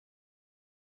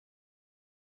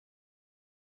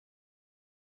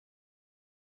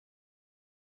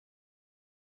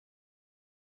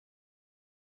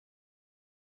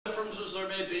differences there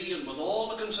may be, and with all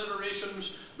the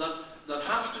considerations that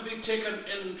have to be taken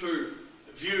into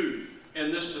view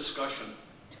in this discussion,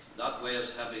 that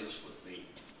weighs heaviest with me.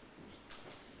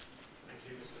 Thank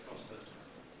you, Mr. Foster.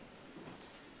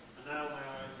 And now may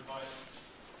I invite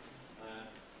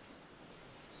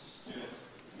Mr. Stewart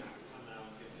to come now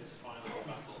and give his final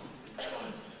battle in 5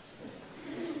 minutes, please.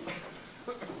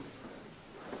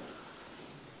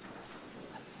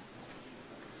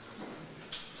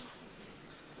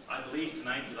 I believe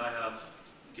tonight that I have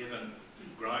given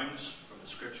grounds from the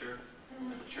Scripture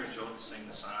that the church ought to sing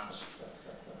the Psalms.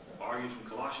 I've argued from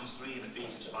Colossians 3 and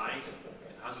Ephesians 5.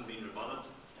 It hasn't been rebutted.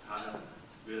 It hasn't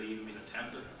really even been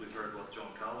attempted. We've heard what John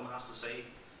Calvin has to say.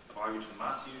 I've argued from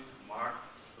Matthew, Mark,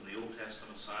 from the Old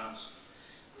Testament Psalms.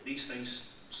 These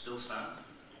things still stand.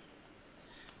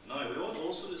 Now, we ought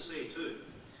also to say too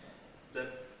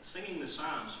that singing the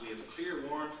Psalms we have a clear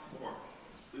warrant for.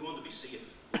 We want to be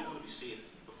safe. We want to be safe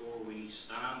before we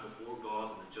stand before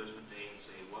God on the judgment day and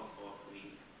say, what ought we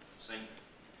sing?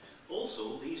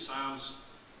 Also, these Psalms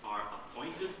are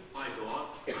appointed by God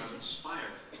and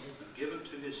inspired and given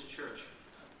to His church.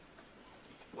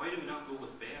 Why do we not go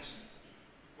with best?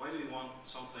 Why do we want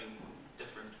something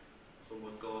different from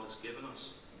what God has given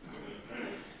us?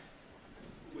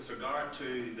 With regard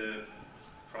to the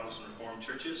Protestant Reformed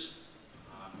churches,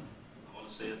 I want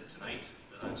to say tonight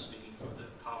that I'm speaking for the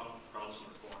Covenant Protestant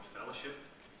Reformed Fellowship.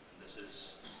 This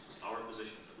is our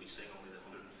position, that we sing only the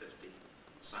 150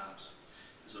 Psalms.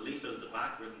 There's a leaflet at the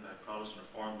back written by a Protestant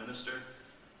Reformed minister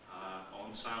on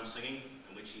psalm singing,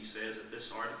 in which he says that this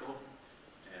article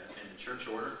in the church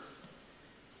order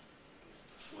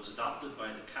was adopted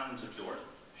by the canons of Dort,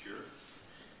 sure,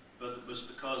 but it was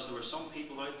because there were some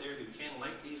people out there who kind of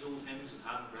liked these old hymns and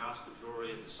hadn't grasped the glory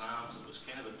of the Psalms. It was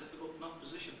kind of a difficult enough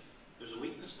position. There's a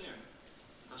weakness there.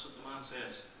 That's what the man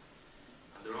says.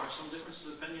 And there are some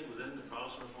differences of opinion within the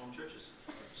Protestant Reformed churches.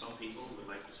 Some people would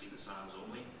like to see the Psalms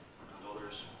only, and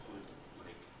others would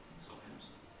like some hymns.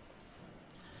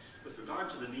 With regard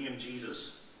to the name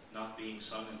Jesus not being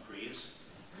sung in praise,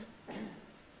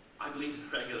 I believe in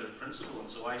the regular principle, and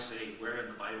so I say, where in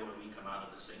the Bible are we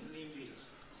commanded to sing the name Jesus?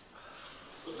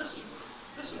 But listen.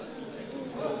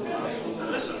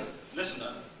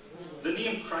 The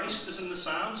name Christ is in the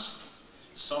Psalms.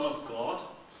 Son of God,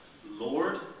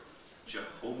 Lord,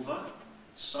 Jehovah,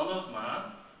 Son of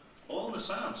Man, all in the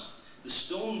Psalms. The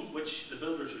stone which the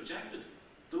builders rejected,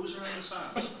 those are in the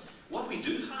Psalms. What we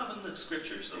do have in the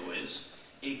Scriptures, though, is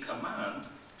a command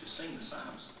to sing the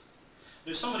Psalms.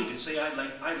 Now, somebody could say, I'd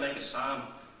like a psalm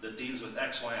that deals with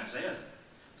X, Y, and Z.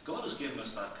 God has given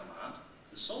us that command.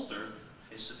 The Psalter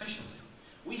is sufficient.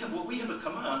 We have a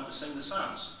command to sing the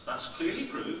Psalms. That's clearly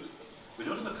proved. We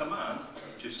don't have a command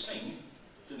to sing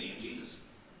the name Jesus.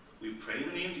 We pray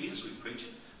the name Jesus, we preach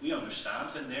it, we understand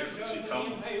Him there because we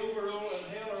come. Over all and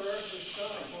hell or earth is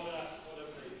sky for that,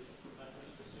 whatever it is. That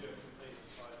Mr. Stewart complete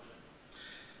his 5 minutes.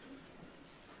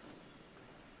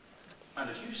 And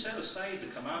if you set aside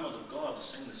the commandment of God to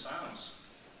sing the Psalms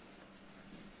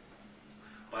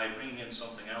by bringing in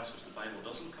something else which the Bible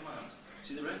doesn't command,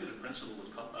 see, the regulative principle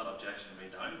would cut that objection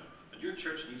right down. And your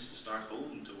church needs to start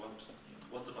holding to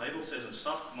what the Bible says and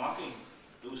stop mocking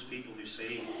those people who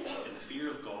say, in the fear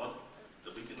of God,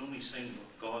 that we can only sing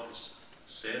what God has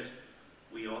said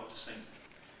we ought to sing.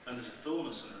 And there's a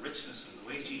fullness and a richness in the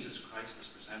way Jesus Christ is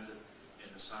presented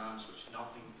in the Psalms which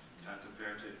nothing can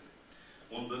compare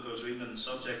to. One book I was reading on the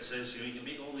subject says, you can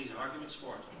make all these arguments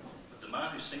for it, but the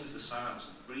man who sings the Psalms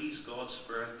and breathes God's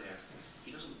Spirit there,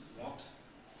 he doesn't want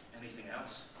anything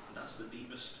else. And that's the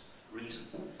deepest reason.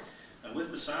 And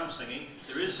with the Psalm singing,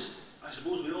 there is, I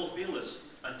suppose we all feel this,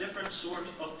 a different sort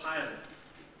of piety.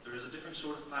 There is a different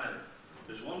sort of piety.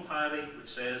 There's one piety which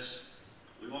says,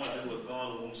 we want to do what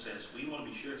God alone says. We want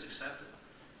to be sure it's accepted.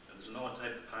 And there's another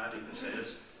type of piety that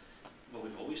says, well,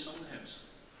 we've always sung the hymns.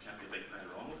 Can't be a big pile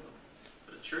wrong with them.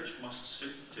 But a church must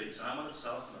seek to examine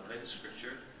itself in the light of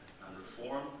Scripture and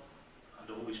reform,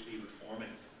 and always be reforming.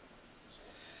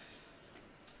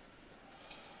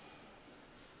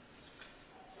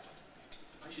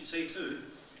 I should say too,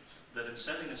 that in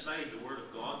setting aside the Word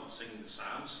of God and singing the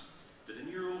Psalms, that in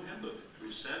your own hymn book,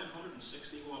 there's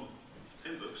 761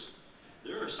 hymn books,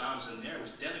 there are psalms in there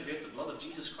which denigrate the blood of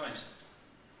Jesus Christ.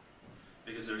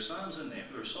 Because there are songs in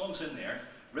there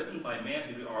written by men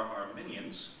who are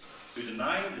Arminians, who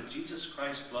deny that Jesus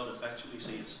Christ's blood effectually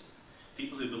saves.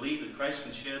 People who believe that Christ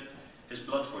can shed His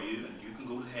blood for you and you can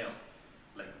go to hell.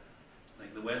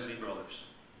 Like the Wesley brothers,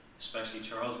 especially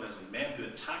Charles Wesley, men who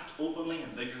attacked openly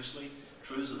and vigorously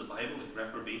truths of the Bible like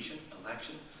reprobation,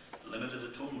 election, limited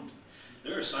atonement.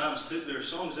 There are psalms too. There are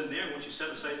songs in there, once you set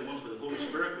aside the ones by the Holy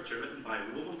Spirit, which are written by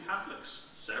Roman Catholics,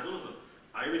 several of them,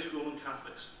 Irish Roman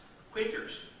Catholics,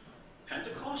 Quakers,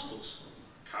 Pentecostals,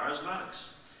 Charismatics.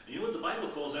 And you know what the Bible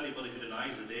calls anybody who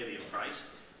denies the deity of Christ?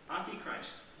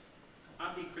 Antichrist.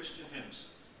 Anti-Christian hymns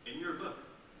in your book,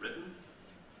 written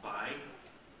by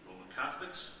Roman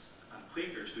Catholics and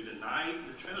Quakers who deny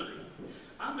the Trinity.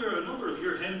 And there are a number of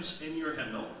your hymns in your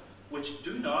hymnal which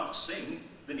do not sing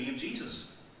the name Jesus,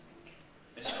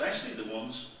 especially the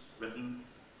ones written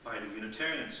by the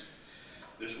Unitarians.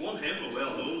 There's one hymn, a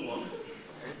well-known one,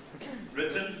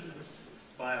 written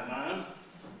by a man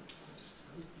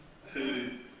who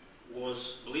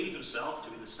believed himself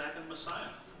to be the second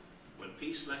Messiah. When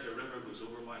peace like a river goes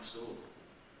over my soul,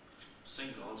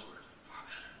 sing God's word. Far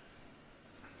better.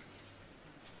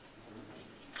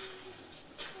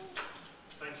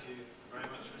 Thank you very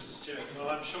much, Mr. Stewart. Well,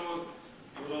 I'm sure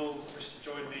you will all wish to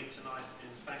join me tonight in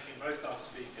thanking both our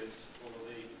speakers for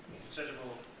the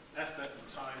considerable effort and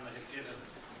time they have given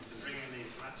to bringing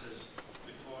these matters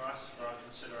before us for our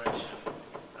consideration.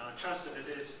 And I trust that it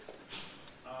is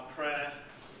our prayer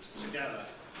together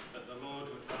that the Lord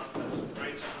would grant us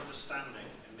greater understanding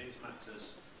in these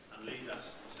matters and lead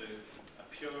us to a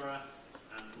purer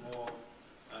and more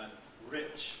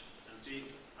rich and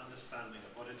deep understanding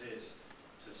of what it is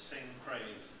to sing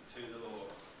praise to the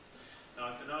Lord. Now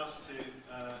I've been asked to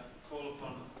call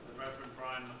upon the Reverend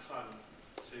Brian McClung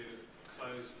to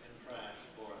close in prayer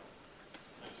for us.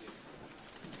 Thank you.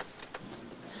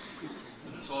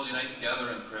 Let's all unite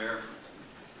together in prayer.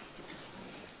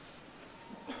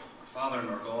 Father and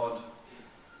our God,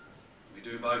 we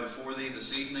do bow before Thee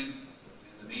this evening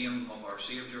in the name of our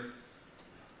Saviour.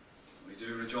 We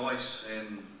do rejoice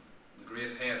in the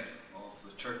great head of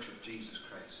the Church of Jesus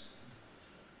Christ.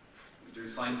 We do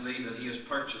thank Thee that He has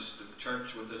purchased the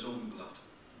church with His own blood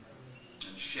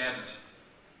and shed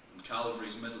it on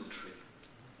Calvary's middle tree.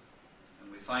 And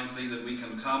we thank Thee that we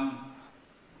can come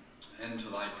into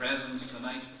Thy presence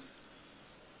tonight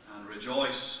and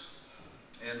rejoice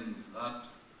in that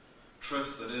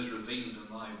truth that is revealed in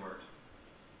Thy word.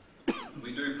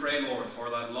 We do pray, Lord,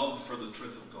 for that love for the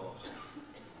truth of God.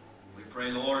 We pray,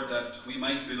 Lord, that we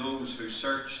might be those who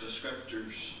search the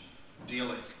Scriptures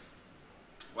daily,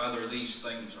 whether these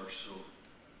things are so.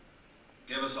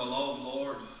 Give us a love,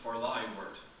 Lord, for Thy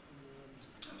word,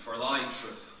 and for Thy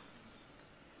truth,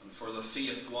 and for the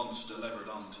faith once delivered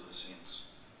unto the saints.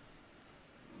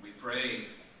 And we pray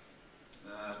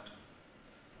that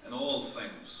in all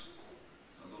things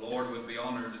the Lord would be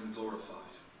honoured and glorified.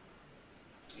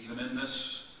 Even in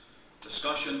this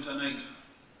discussion tonight,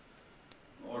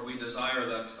 Lord, we desire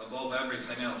that above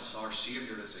everything else our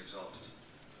Saviour is exalted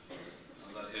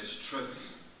and that His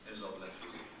truth is uplifted.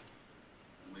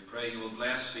 And we pray You will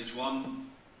bless each one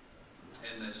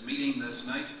in this meeting this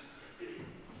night.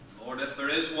 Lord, if there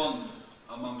is one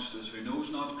amongst us who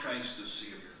knows not Christ as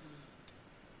Saviour,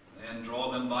 then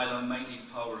draw them by the mighty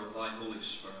power of Thy Holy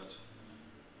Spirit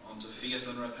unto faith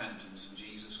and repentance in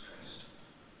Jesus Christ.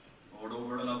 Lord,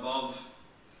 over and above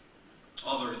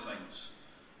other things,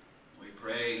 we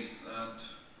pray that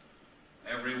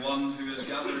everyone who is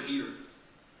gathered here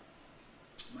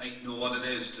might know what it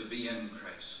is to be in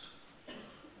Christ,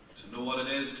 to know what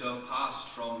it is to have passed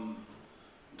from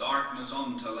darkness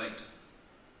unto light,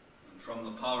 and from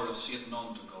the power of Satan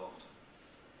unto God.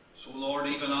 So, Lord,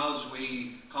 even as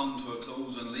we come to a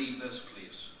close and leave this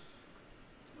place,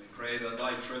 we pray that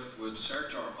Thy truth would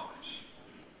search our hearts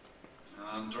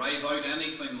and drive out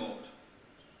anything, Lord,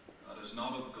 that is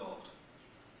not of God,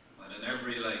 that in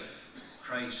every life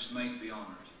Christ might be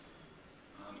honoured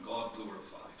and God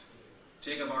glorified.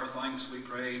 Take of our thanks, we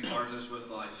pray, part us with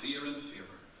Thy fear and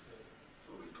favour,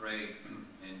 for we pray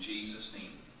in Jesus'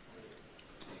 name.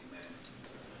 Amen.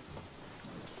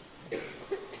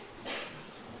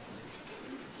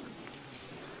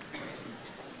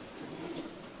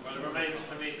 Well, it remains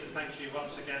for me to thank you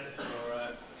once again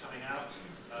for coming out.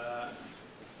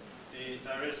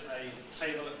 There is a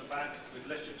table at the back with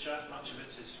literature. Much of it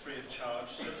is free of charge,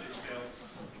 so do feel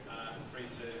free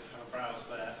to have a browse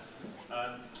there.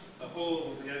 The hall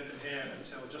will be open here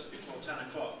until just before 10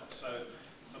 o'clock, so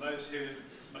for those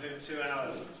for whom 2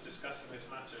 hours of discussing this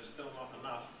matter is still not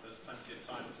enough, there's plenty of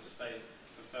time to stay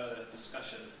for further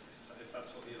discussion, if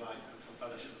that's what you like, and for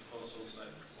fellowship, of course, also.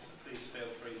 So please feel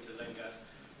free to linger.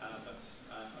 But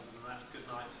other than that, good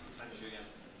night, and thank you again.